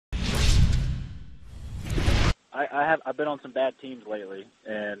I've been on some bad teams lately,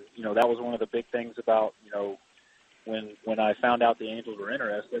 and that was one of the big things about when I found out the Angels were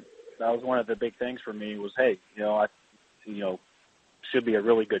interested. That was one of the big things for me was, hey, I should be a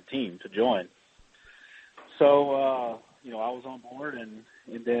really good team to join. So I was on board, and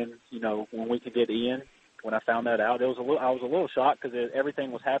then when we could get Ian, when I found that out, I was a little shocked because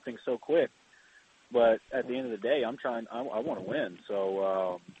everything was happening so quick. But at the end of the day, I want to win.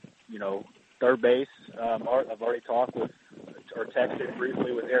 So third base, I've already talked with or texted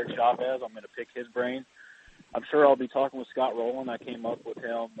briefly with Eric Chavez. I'm going to pick his brain. I'm sure I'll be talking with Scott Rowland. I came up with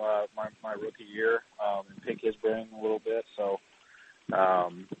him my rookie year and pick his brain a little bit. So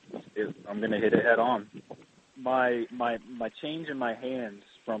I'm going to hit it head on. My change in my hands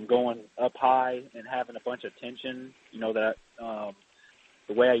from going up high and having a bunch of tension, that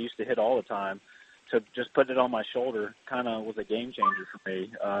the way I used to hit all the time, to just putting it on my shoulder kind of was a game changer for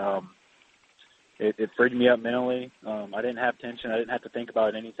me. It freed me up mentally. I didn't have tension. I didn't have to think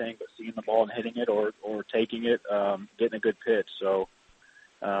about anything but seeing the ball and hitting it or taking it, getting a good pitch. So,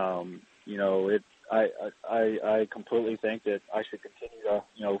 I completely think that I should continue to,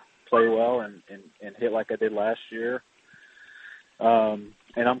 play well and hit like I did last year. And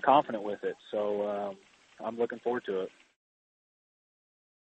I'm confident with it. So I'm looking forward to it.